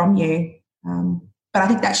could from you. But I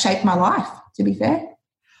think that shaped my life, to be fair.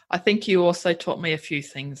 I think you also taught me a few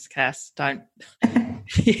things, Cass.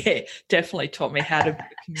 Yeah, definitely taught me how to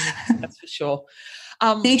communicate, that's for sure.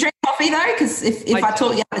 Do you drink coffee, though? Because if I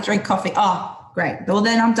taught you how to drink coffee, great. Well,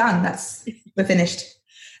 then I'm done. We're finished.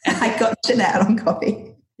 I got Jeanette on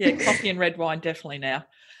coffee. Yeah, coffee and red wine definitely now.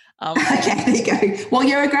 Okay, there you go. Well,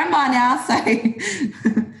 you're a grandma now, so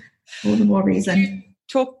all the more reason.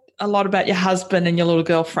 a lot about your husband and your little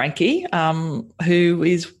girl, Frankie, who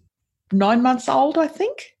is 9 months old, I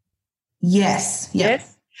think. Yes. Yep.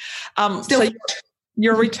 Yes. So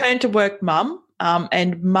you're a return to work mum,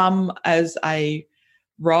 and mum as a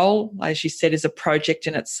role, as you said, is a project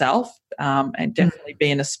in itself, and definitely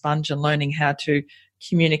being a sponge and learning how to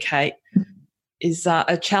communicate is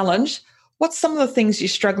a challenge. What's some of the things you're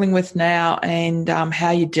struggling with now, and how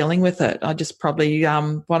you're dealing with it? I just probably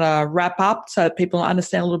want to wrap up so people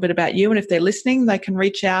understand a little bit about you, and if they're listening, they can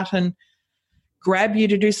reach out and grab you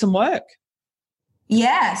to do some work.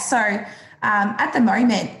 Yeah. So at the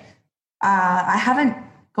moment, I haven't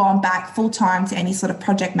gone back full time to any sort of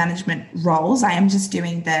project management roles. I am just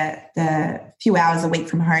doing the few hours a week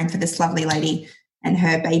from home for this lovely lady and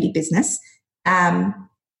her baby business.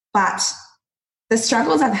 But the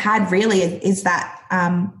struggles I've had really is that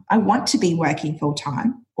I want to be working full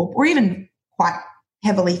time or even quite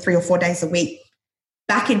heavily 3 or 4 days a week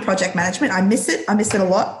back in project management. I miss it. I miss it a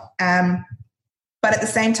lot. But at the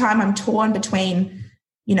same time, I'm torn between,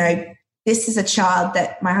 this is a child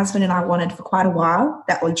that my husband and I wanted for quite a while,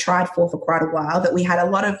 that we tried for quite a while, that we had a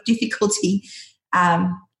lot of difficulty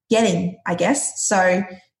getting, I guess. So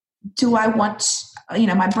do I want,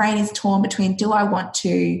 my brain is torn between, do I want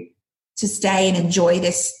to stay and enjoy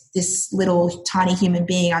this little tiny human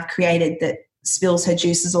being I've created that spills her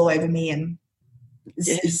juices all over me and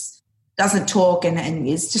doesn't talk and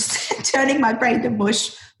is just turning my brain to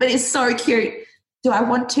mush, but is so cute. Do I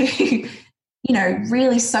want to,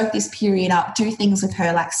 really soak this period up, do things with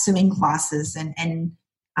her like swimming classes and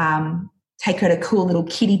take her to cool little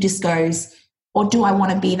kiddie discos, or do I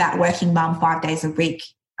want to be that working mum 5 days a week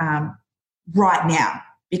right now?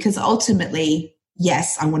 Because ultimately,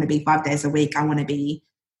 yes, I want to be 5 days a week. I want to be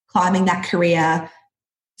climbing that career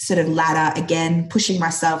sort of ladder again, pushing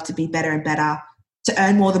myself to be better and better. To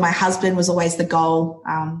earn more than my husband was always the goal.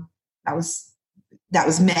 That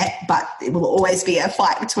was met, but it will always be a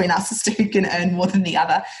fight between us as to who can earn more than the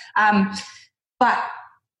other. But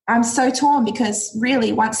I'm so torn because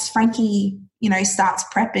really once Frankie, starts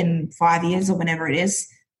prep in 5 years or whenever it is,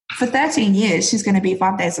 for 13 years, she's going to be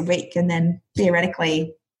 5 days a week and then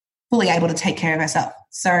theoretically fully able to take care of herself.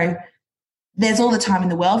 So there's all the time in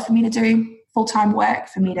the world for me to do full-time work,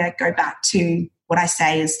 for me to go back to what I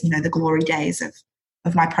say is, the glory days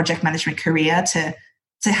of my project management career,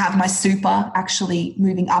 to have my super actually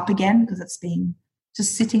moving up again because it's been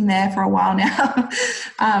just sitting there for a while now.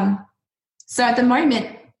 So at the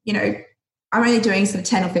moment, I'm only doing sort of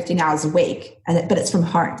 10 or 15 hours a week, but it's from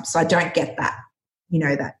home. So I don't get that,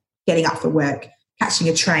 that getting up for work, catching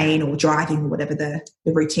a train or driving or whatever the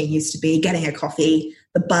routine used to be, getting a coffee,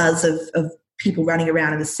 the buzz of people running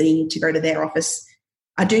around in the city to go to their office.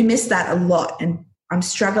 I do miss that a lot. And I'm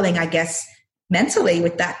struggling, I guess, mentally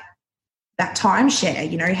with that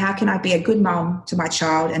timeshare. How can I be a good mom to my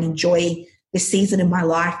child and enjoy this season in my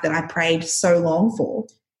life that I prayed so long for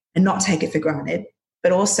and not take it for granted?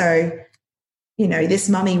 But also, this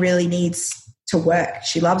mummy really needs to work.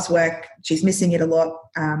 She loves work. She's missing it a lot.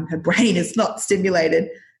 Her brain is not stimulated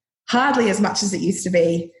hardly as much as it used to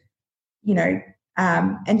be,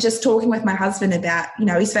 and just talking with my husband about,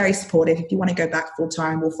 he's very supportive. If you want to go back full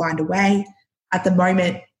time, we'll find a way. At the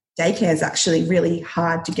moment, daycare is actually really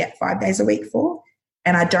hard to get 5 days a week for.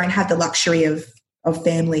 And I don't have the luxury of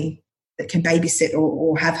family that can babysit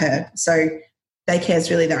or have her. So daycare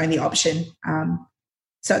is really the only option.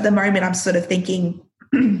 So at the moment, I'm sort of thinking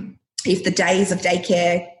if the days of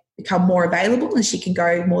daycare become more available and she can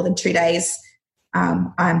go more than 2 days,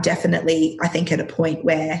 I'm definitely, I think, at a point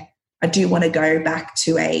where I do want to go back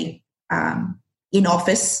to a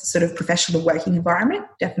in-office sort of professional working environment,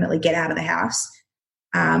 definitely get out of the house.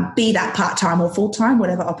 Be that part-time or full-time,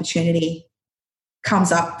 whatever opportunity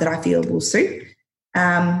comes up that I feel will suit.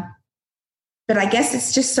 But I guess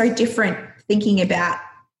it's just so different thinking about,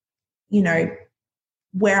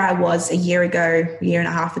 where I was a year and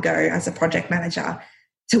a half ago as a project manager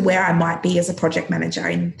to where I might be as a project manager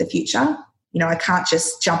in the future. I can't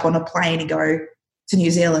just jump on a plane and go to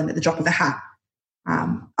New Zealand at the drop of a hat.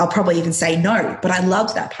 I'll probably even say no, but I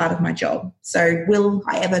loved that part of my job. So will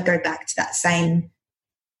I ever go back to that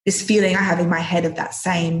this feeling I have in my head of that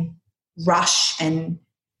same rush and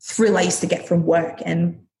thrill I used to get from work?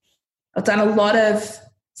 And I've done a lot of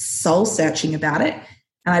soul searching about it.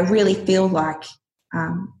 And I really feel like,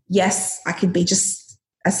 yes, I could be just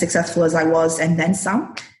as successful as I was and then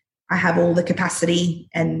some. I have all the capacity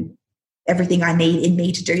and everything I need in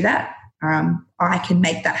me to do that. I can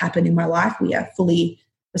make that happen in my life. We are fully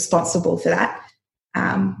responsible for that.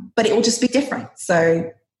 But it will just be different.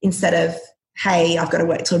 So instead of, hey, I've got to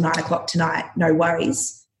work till 9 o'clock tonight, no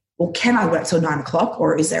worries. well, can I work till 9 o'clock,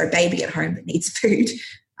 or is there a baby at home that needs food?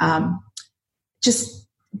 Just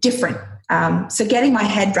different. So getting my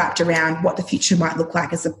head wrapped around what the future might look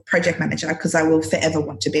like as a project manager, because I will forever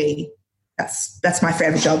want to be, that's my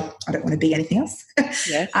forever job. I don't want to be anything else.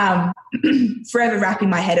 Yes. Forever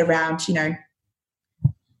wrapping my head around, going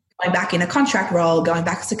back in a contract role, going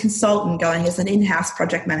back as a consultant, going as an in-house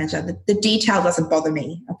project manager. The detail doesn't bother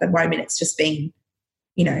me at the moment. It's just been,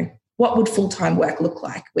 what would full-time work look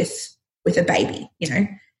like with a baby?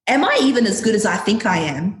 Am I even as good as I think I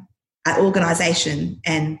am at organisation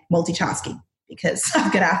and multitasking? Because I'm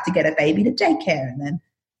going to have to get a baby to daycare and then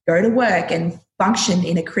go to work and function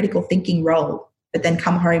in a critical thinking role, but then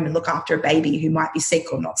come home and look after a baby who might be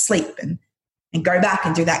sick or not sleep, and go back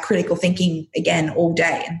and do that critical thinking again all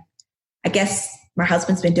day. And I guess my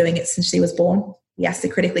husband's been doing it since she was born. He has to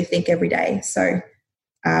critically think every day. So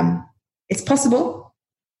it's possible.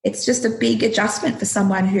 It's just a big adjustment for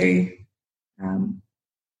someone who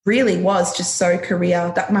really was just so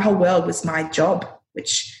career. That my whole world was my job,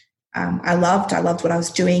 which I loved. I loved what I was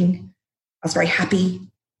doing. I was very happy.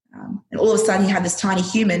 And all of a sudden you have this tiny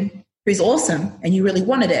human who's awesome and you really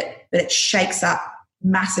wanted it, but it shakes up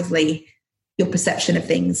massively your perception of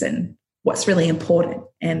things and what's really important.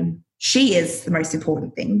 And she is the most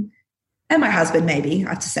important thing. And my husband, maybe, I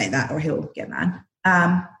have to say that or he'll get mad.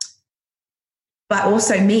 But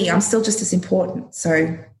also me, I'm still just as important.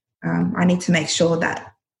 So I need to make sure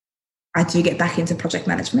that I do get back into project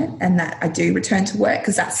management and that I do return to work,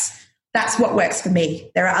 because that's what works for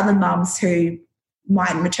me. There are other mums who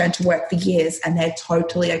might return to work for years and they're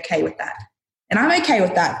totally okay with that. And I'm okay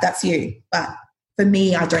with that. That's you. But for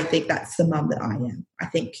me, I don't think that's the mum that I am. I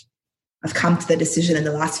think I've come to the decision in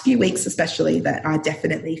the last few weeks, especially, that I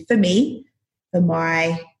definitely, for me, for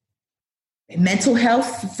my mental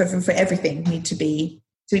health, for everything, need to be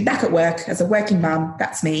back at work as a working mum.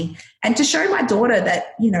 That's me. And to show my daughter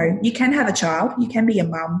that, you can have a child, you can be a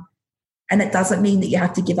mum, and it doesn't mean that you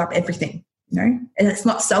have to give up everything, And it's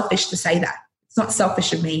not selfish to say that. It's not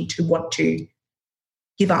selfish of me to want to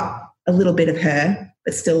give up a little bit of her,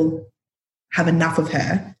 but still have enough of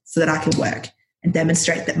her so that I can work and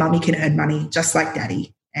demonstrate that mummy can earn money just like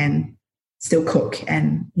daddy and still cook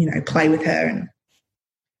and, play with her. And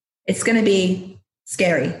it's going to be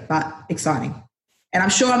scary, but exciting. And I'm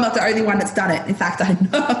sure I'm not the only one that's done it. In fact, I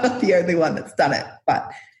know I'm not the only one that's done it, but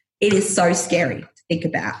it is so scary to think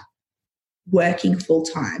about working full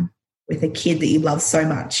time with a kid that you love so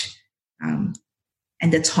much,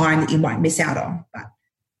 and the time that you might miss out on. But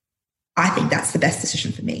I think that's the best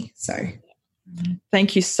decision for me. So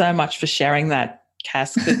thank you so much for sharing that,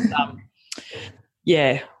 Cass.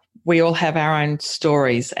 Yeah, we all have our own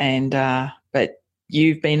stories, and but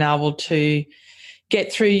you've been able to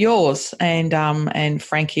get through yours, and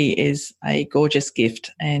Frankie is a gorgeous gift,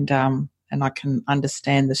 and I can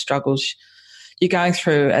understand the struggles you're going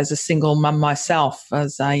through as a single mum myself,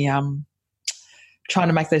 as a trying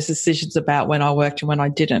to make those decisions about when I worked and when I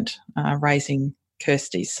didn't, raising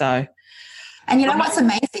Kirsty. So, and what's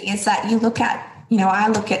amazing is that you look at, I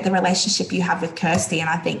look at the relationship you have with Kirsty, and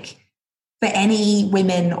I think for any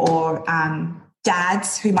women or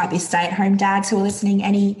dads who might be stay-at-home dads who are listening,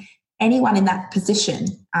 anyone in that position,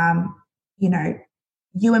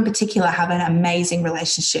 you in particular have an amazing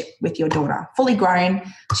relationship with your daughter, fully grown.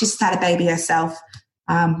 She's just had a baby herself.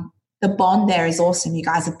 The bond there is awesome. You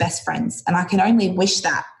guys are best friends. And I can only wish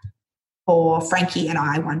that for Frankie and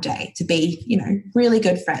I one day, to be, really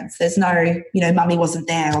good friends. There's no, mummy wasn't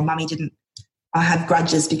there, or mummy didn't have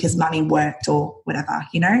grudges because mummy worked or whatever,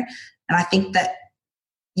 And I think that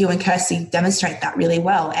you and Kirsty demonstrate that really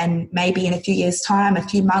well. And maybe in a few years' time, a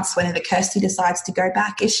few months, whenever Kirsty decides to go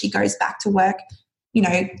back, if she goes back to work,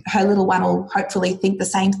 her little one will hopefully think the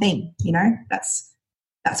same thing. That's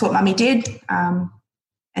what mummy did.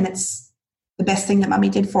 And it's the best thing that mummy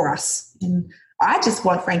did for us. And I just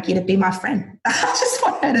want Frankie to be my friend. I just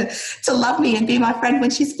want her to love me and be my friend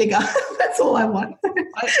when she's bigger. That's all I want.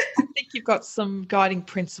 I think you've got some guiding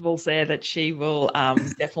principles there that she will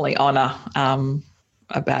definitely honour,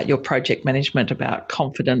 about your project management, about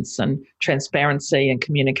confidence and transparency and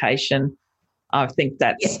communication. I think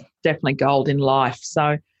that's definitely gold in life.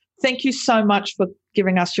 So thank you so much for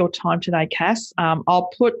giving us your time today, Cass. I'll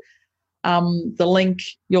put the link,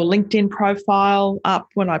 your LinkedIn profile, up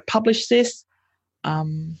when I publish this.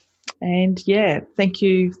 And thank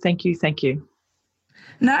you.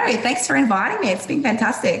 No, thanks for inviting me. It's been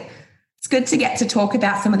fantastic. It's good to get to talk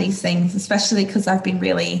about some of these things, especially because I've been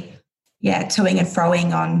really, toing and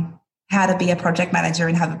froing on how to be a project manager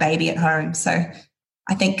and have a baby at home. So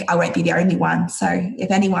I think I won't be the only one. So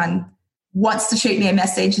if anyone wants to shoot me a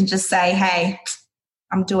message and just say, hey,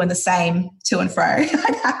 I'm doing the same to and fro.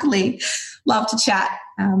 I'd happily love to chat.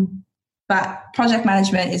 But project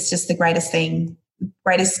management is just the greatest thing,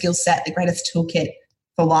 greatest skill set, the greatest toolkit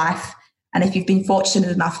for life. And if you've been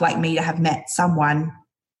fortunate enough like me to have met someone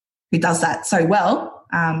who does that so well,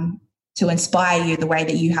 to inspire you the way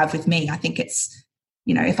that you have with me, I think it's,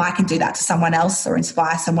 if I can do that to someone else or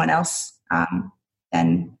inspire someone else,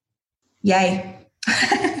 then yay.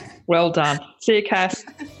 Well done. See you, Cass.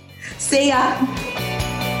 See ya.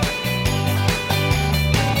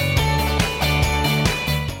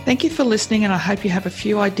 Thank you for listening, and I hope you have a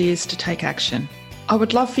few ideas to take action. I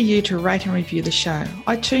would love for you to rate and review the show.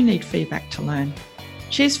 I too need feedback to learn.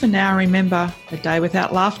 Cheers for now. Remember, a day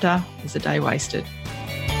without laughter is a day wasted.